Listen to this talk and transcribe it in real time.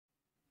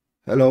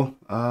Hello,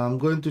 I'm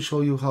going to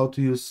show you how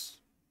to use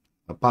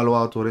Palo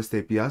Alto Rest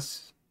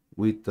APIs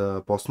with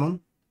Postman.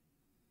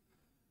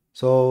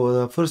 So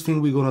the first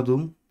thing we're gonna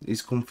do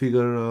is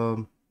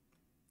configure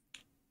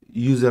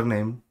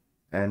username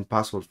and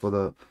password for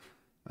the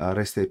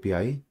REST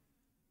API.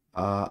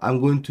 I'm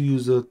going to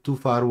use two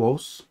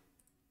firewalls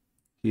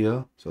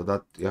here so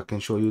that I can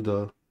show you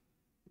the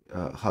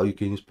how you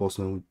can use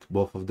Postman with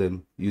both of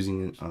them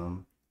using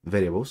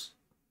variables.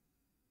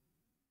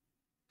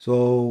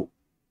 So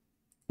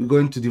we're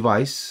going to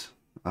device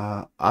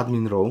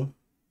admin row,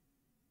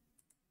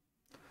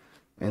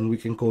 and we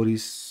can call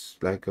this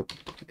like a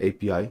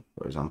API,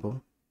 for example.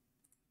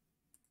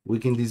 We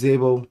can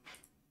disable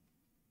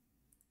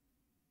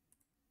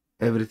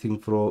everything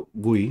for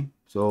GUI.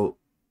 So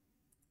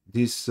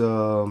this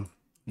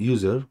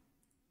user,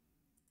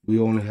 we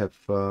only have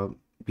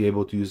be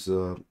able to use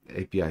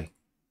API.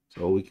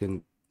 So we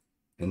can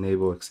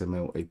enable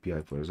XML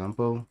API, for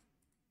example,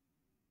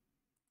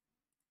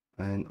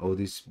 and all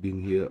this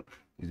bin here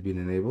is being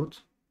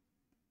enabled.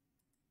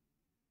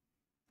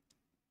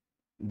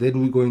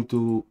 Then we're going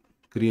to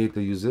create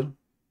a user.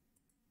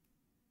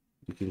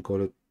 You can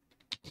call it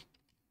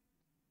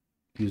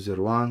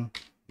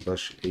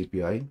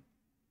user1-API.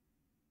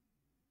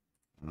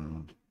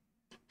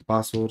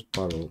 Password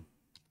Palo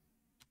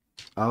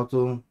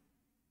Alto.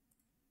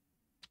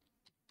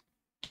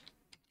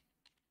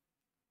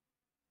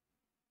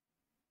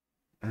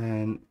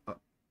 And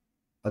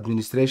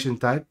administration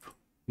type,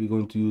 we're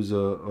going to use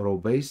a row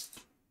based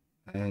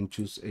and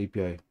choose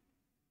API.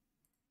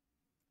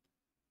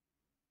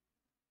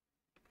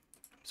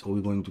 So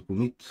we're going to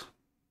commit.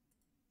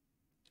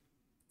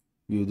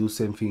 We'll do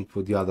same thing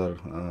for the other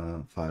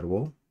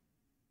firewall.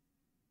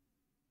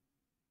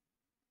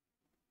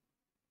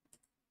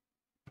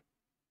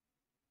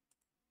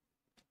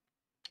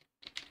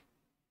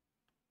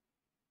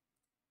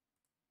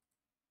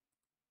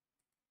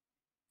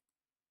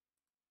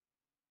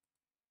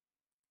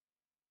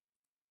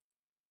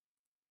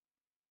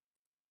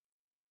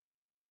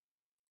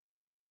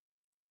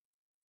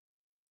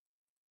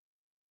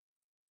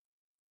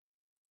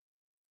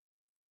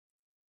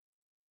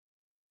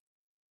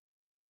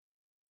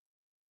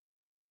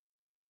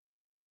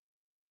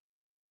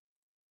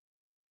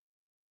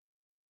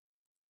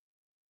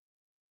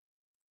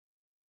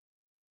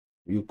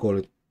 You call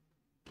it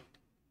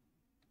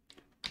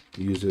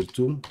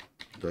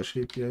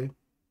user2-API.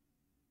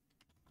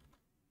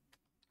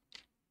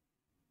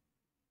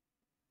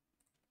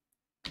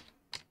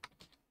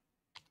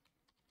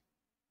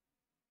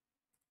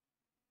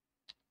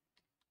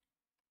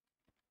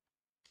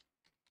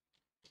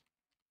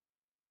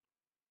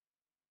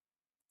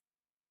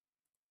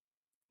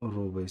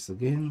 Row based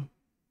again,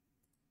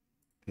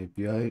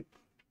 API.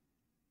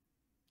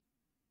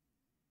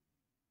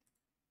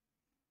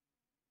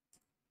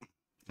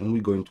 And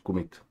we're going to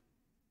commit.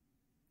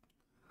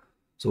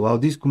 So while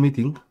this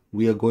committing,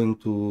 we are going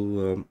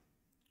to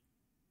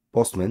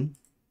Postman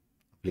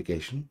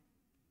application,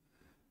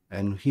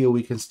 and here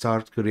we can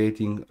start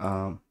creating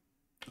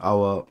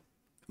our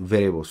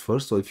variables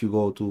first. So if you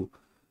go to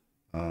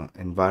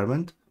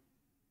environment,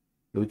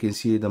 we can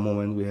see at the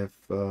moment we have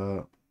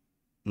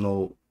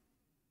no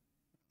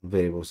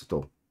variables at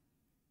all.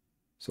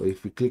 So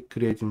if we click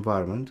create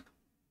environment,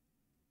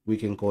 we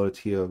can call it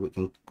here, we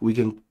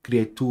can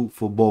create two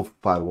for both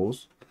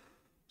firewalls.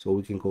 So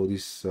we can call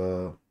this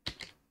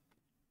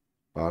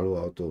Palo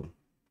Alto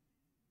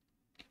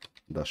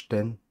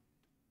 -10,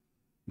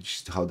 which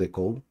is how they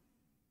call.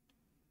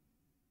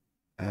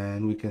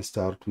 And we can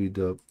start with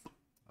the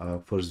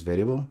first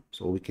variable.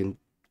 So we can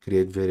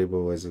create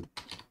variable as a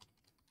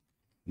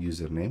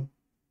username,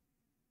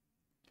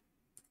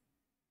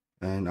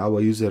 and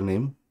our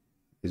username,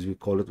 as we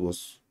call it,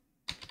 was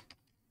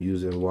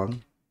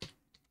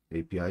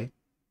user1-API.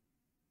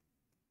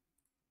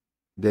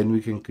 Then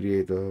we can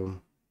create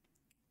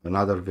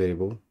another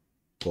variable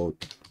called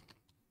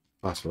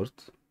password,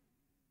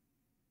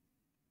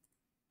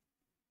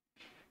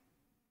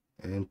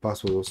 and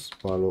password was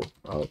Palo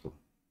Alto.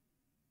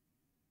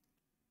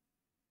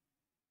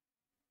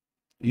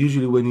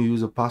 Usually when you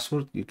use a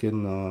password, you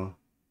can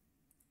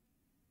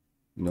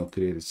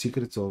create a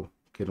secret so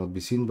cannot be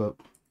seen, but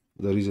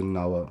the reason in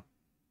our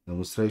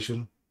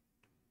demonstration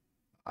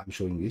I'm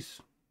showing this,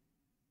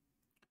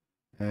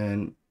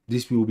 and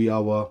this will be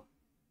our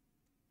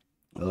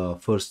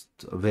first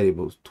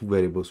variables, two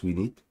variables we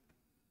need.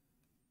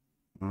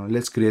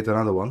 Let's create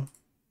another one.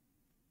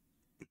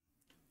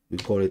 We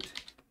call it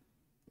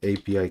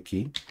API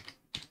key,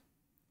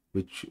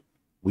 which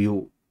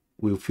we'll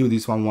fill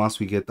this one once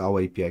we get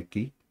our API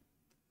key,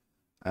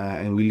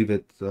 and we leave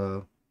it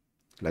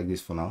like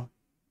this for now.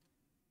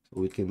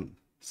 So we can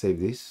save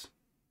this.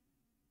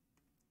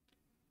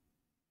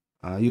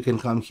 You can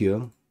come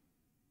here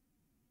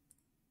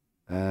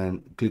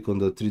and click on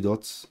the three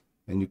dots,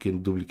 and you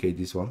can duplicate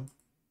this one,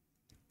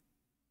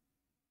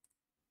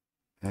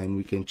 and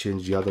we can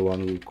change the other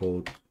one. We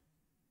call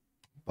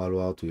Palo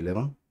Alto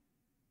 11,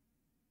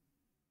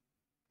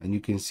 and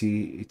you can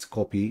see its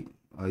copy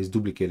is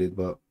duplicated,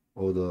 but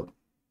all the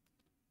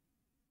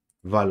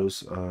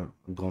values are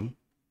gone,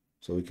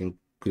 so we can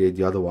create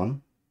the other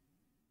one,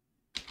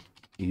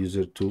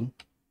 user2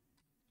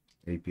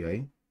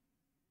 API,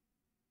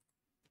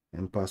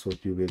 and password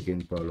will be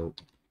again Palo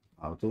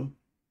Alto,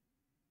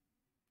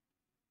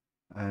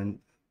 and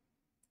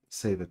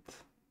save it.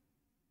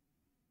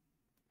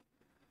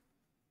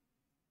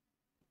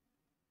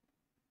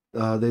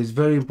 There is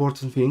very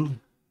important thing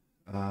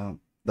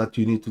that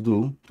you need to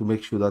do to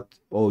make sure that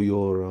all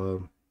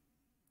your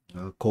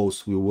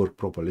calls will work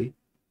properly.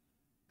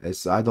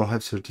 As I don't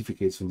have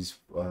certificates on this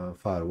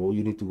firewall,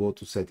 you need to go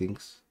to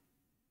settings,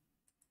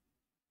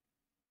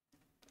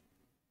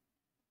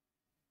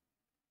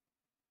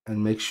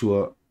 and make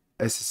sure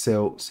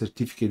SSL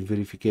certificate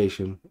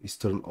verification is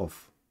turned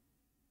off,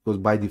 because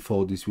by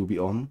default this will be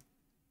on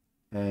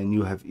and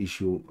you have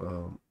issue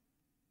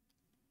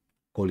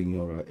calling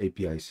your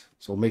APIs.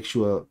 So make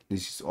sure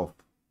this is off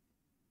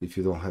if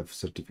you don't have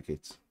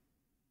certificates.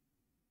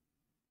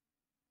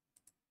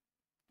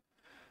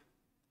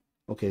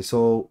 Okay,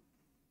 so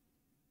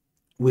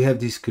we have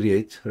this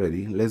create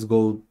ready. Let's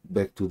go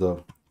back to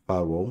the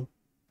firewall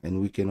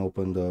and we can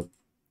open the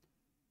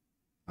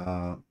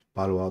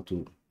Palo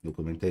Alto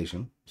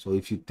documentation. So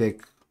if you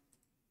take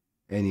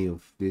any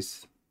of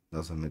this,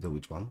 doesn't matter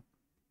which one,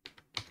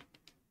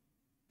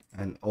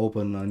 and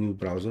open a new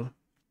browser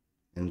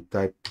and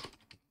type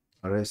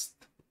REST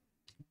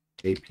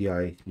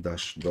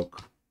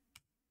API-doc,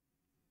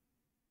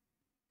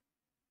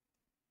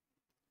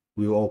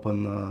 we'll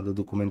open the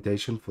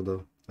documentation for the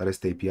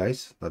REST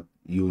APIs that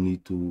you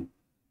need to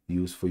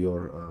use for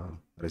your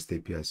REST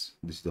APIs.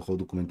 This is the whole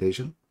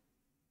documentation.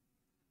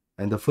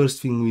 And the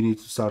first thing we need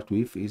to start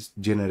with is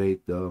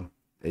generate the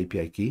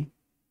API key.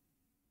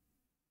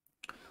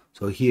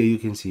 So here you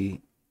can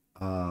see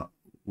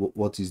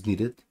what is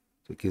needed.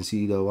 So you can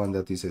see the one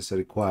that is as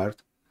required.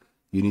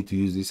 You need to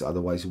use this,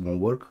 otherwise it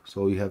won't work.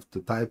 So you have the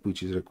type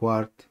which is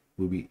required,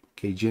 will be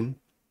kgen,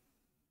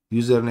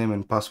 username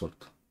and password.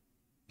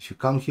 If you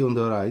come here on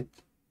the right,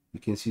 you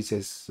can see it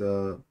says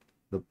the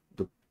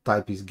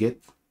type is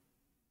get,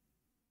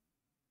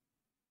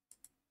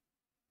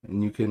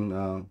 and you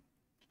can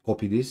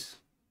copy this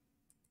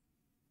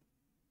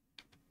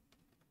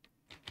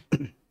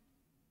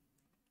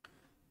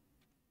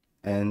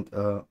and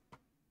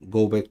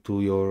go back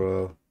to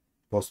your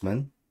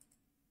Postman,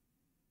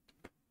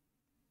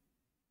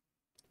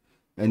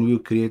 and we'll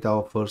create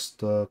our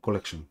first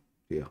collection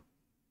here.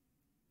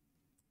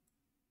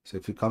 So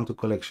if you come to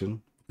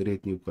collection,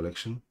 create new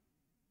collection,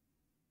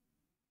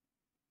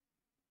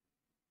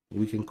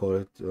 we can call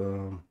it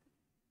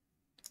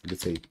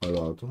let's say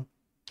Palo Alto.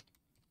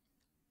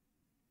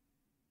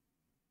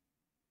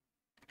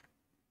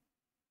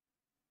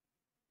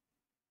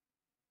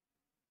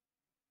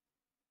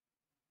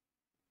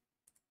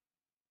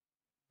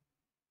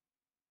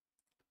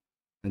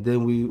 And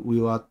then we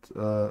will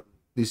add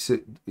this.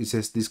 It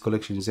says this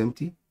collection is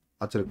empty,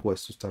 add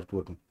request to start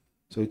working.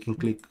 So you can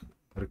click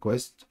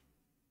request,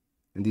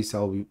 and this is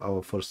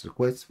our first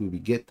request will be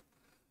get.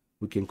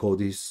 We can call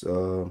this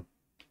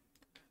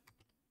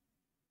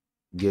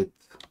get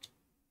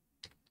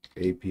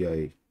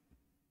API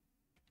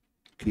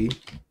key,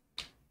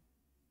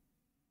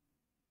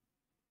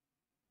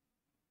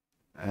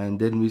 and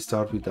then we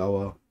start with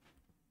our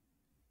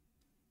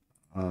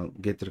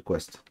get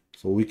request.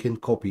 So we can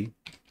copy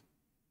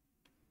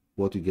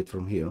what we get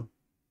from here,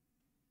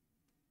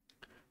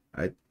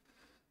 right?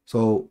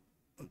 So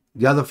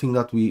the other thing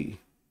that we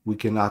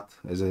can add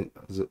as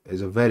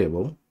a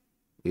variable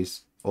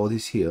is all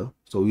this here,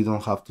 so we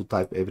don't have to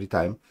type every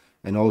time.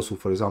 And also,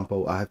 for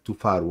example, I have two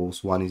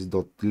firewalls, one is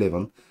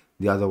 .11,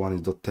 the other one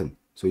is .10,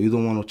 so you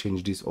don't want to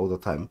change this all the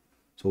time.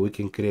 So we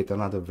can create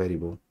another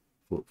variable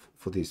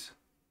for this.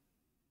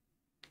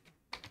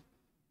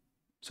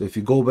 So if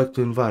you go back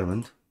to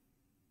environment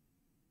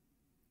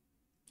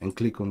and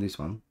click on this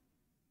one,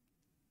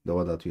 the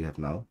one that we have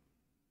now,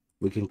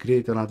 we can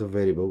create another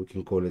variable. We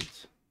can call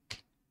it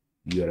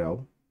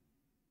URL,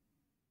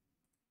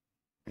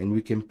 and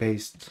we can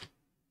paste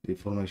the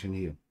information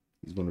here.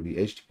 It's going to be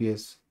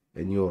HTTPS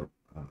and your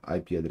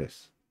IP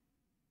address.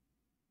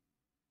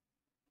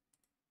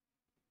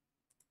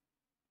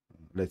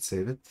 Let's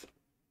save it.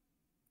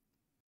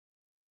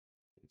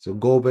 So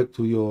go back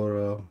to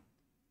your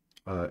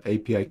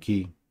API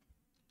key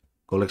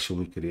collection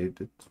we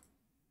created,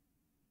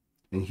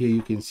 and here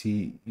you can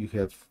see you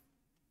have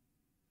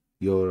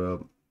your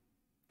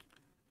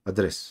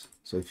address.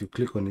 So if you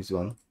click on this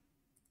one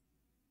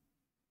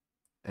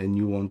and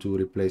you want to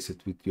replace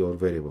it with your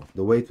variable,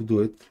 the way to do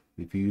it,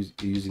 if you're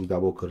using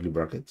double curly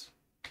brackets,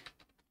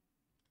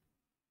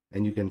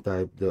 and you can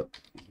type the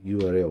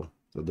URL,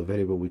 so the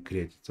variable we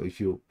created. So if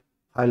you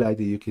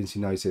highlight it, you can see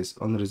now it says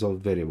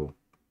unresolved variable.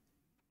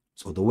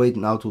 So the way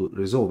now to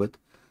resolve it,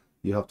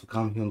 you have to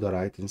come here on the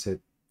right and set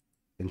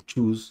and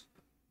choose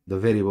the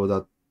variable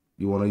that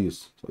you want to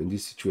use. So in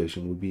this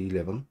situation will be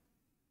 11.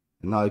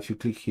 And now if you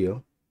click here,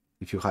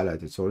 if you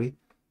highlight it, sorry,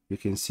 you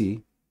can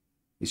see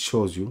it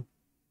shows you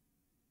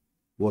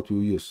what we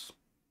use.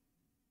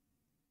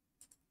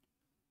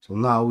 So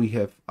now we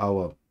have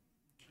our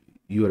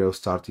URL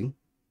starting,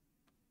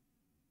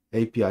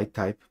 API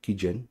type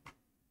keygen,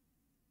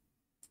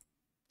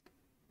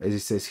 as it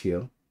says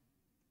here.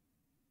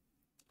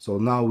 So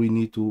now we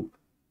need to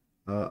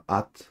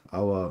add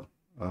our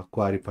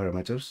query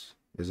parameters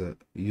as a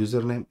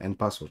username and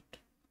password.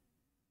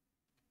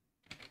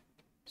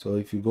 So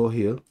if you go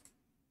here,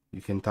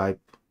 you can type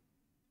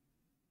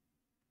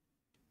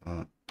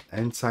 &,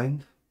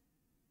 it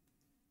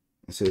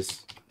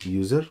says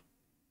user,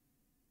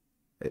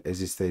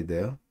 as it stated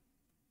there,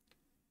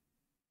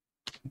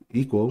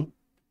 equal.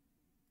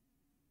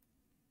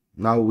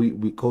 Now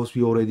because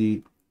we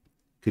already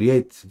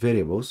create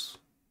variables,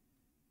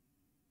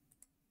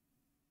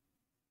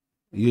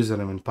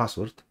 username and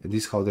password, and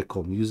this is how they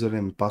come, username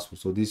and password.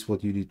 So this is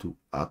what you need to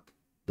add,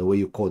 the way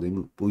you code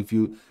them. If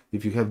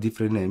you have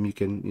different name, you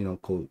can, you know,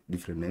 code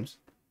different names.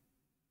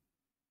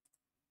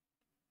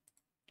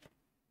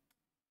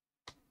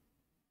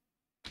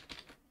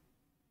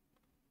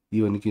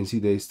 Even you can see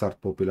they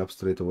start popping up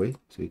straight away,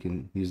 so you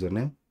can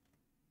username,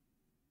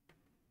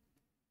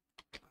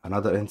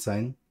 another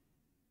 &,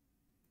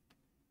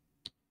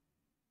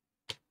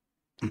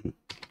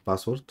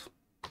 password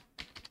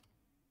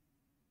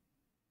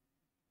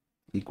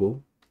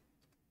equal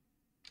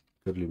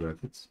curly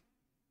brackets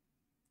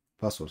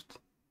password,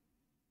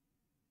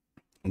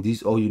 and this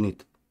is all you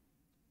need.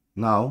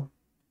 Now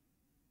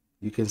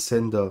you can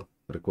send the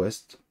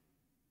request,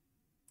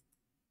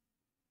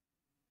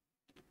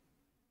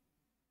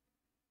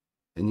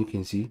 and you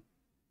can see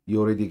you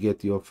already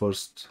get your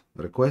first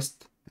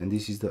request, and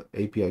this is the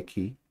API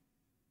key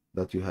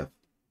that you have.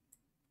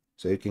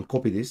 So you can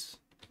copy this,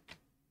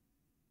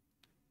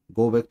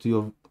 go back to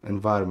your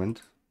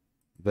environment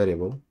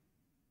variable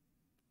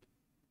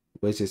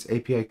where it says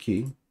API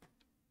key,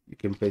 you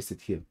can paste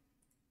it here,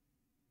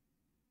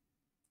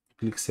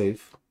 click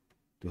save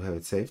to have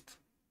it saved,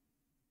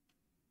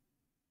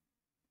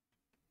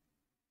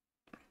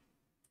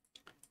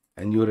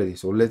 and you're ready.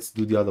 So let's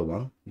do the other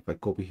one. If I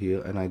copy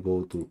here and I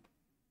go to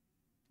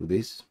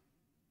this,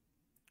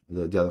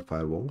 the other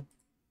firewall,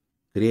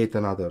 create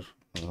another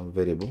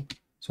variable.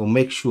 So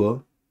make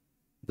sure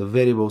the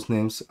variables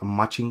names are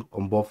matching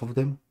on both of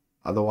them,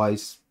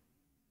 otherwise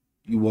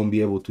you won't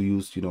be able to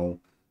use, you know,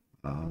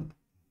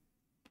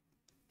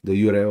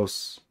 the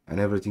URLs and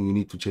everything. You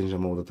need to change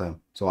them all the time.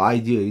 So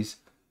idea is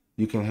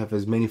you can have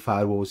as many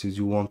firewalls as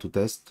you want to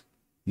test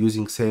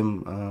using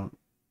same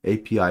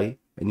API,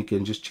 and you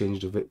can just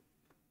change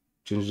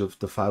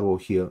the firewall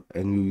here,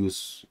 and you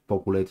use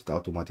populate it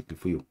automatically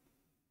for you.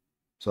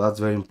 So that's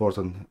very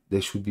important.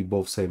 They should be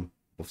both same,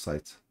 both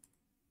sides.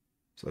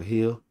 So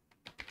here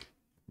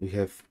we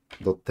have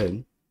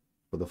 .10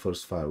 for the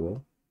first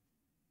firewall.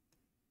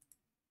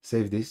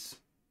 Save this.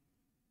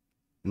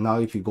 Now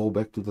if you go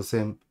back to the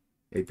same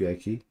API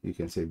key, you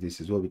can save this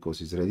as well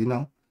because it's ready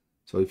now.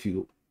 So if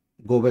you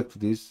go back to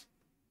this,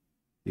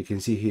 you can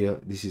see here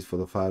this is for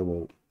the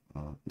firewall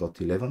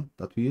 .11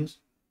 that we use.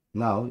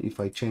 Now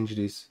if I change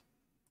this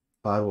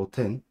firewall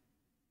 10,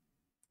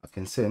 I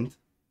can send,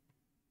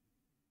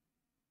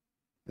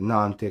 and now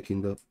I'm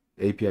taking the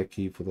API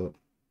key for the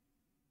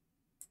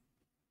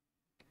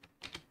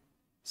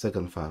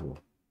second firewall.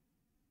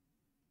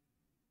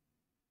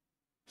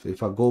 So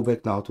if I go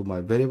back now to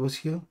my variables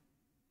here,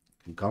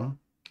 I can come,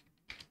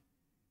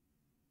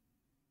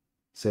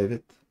 save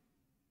it,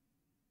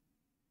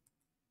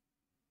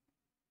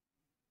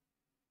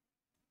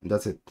 and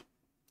that's it.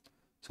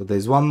 So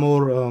there's one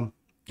more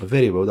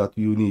variable that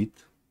you need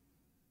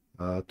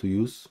to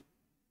use.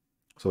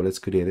 So let's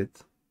create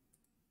it.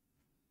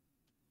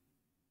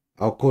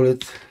 I'll call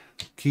it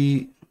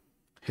key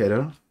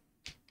header,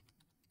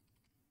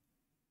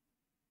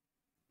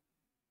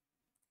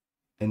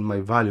 and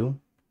my value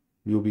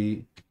will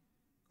be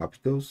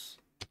capitals,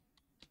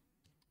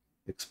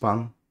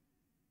 expand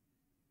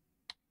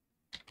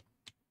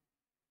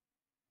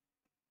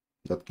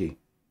that key.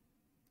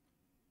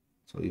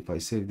 So if I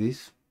save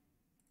this,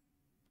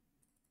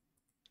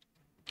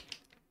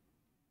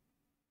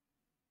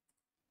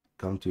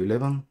 come to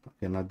 11, I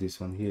can add this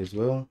one here as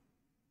well.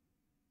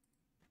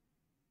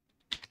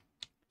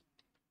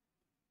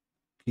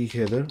 Key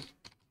header,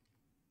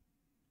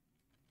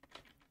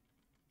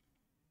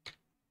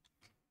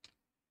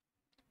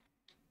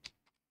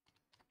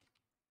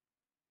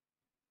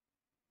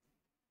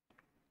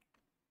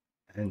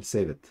 and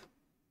save it.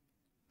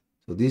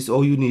 So this is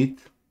all you need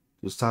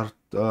to start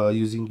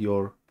using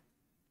your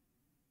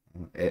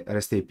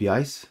REST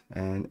APIs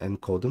and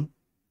code them.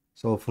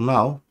 So for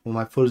now, for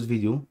my first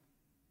video,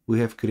 we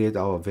have created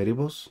our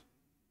variables,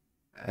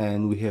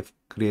 and we have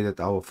created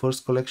our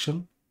first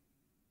collection,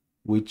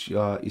 which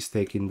is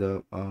taking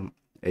the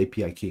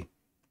API key.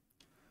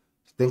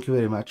 Thank you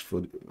very much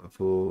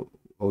for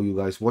all you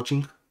guys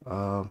watching.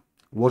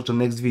 Watch the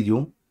next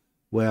video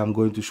where I'm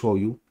going to show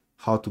you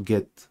how to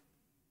get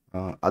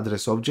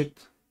address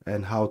object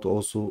and how to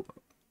also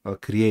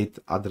create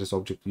address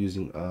object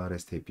using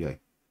REST API.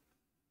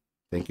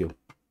 Thank you.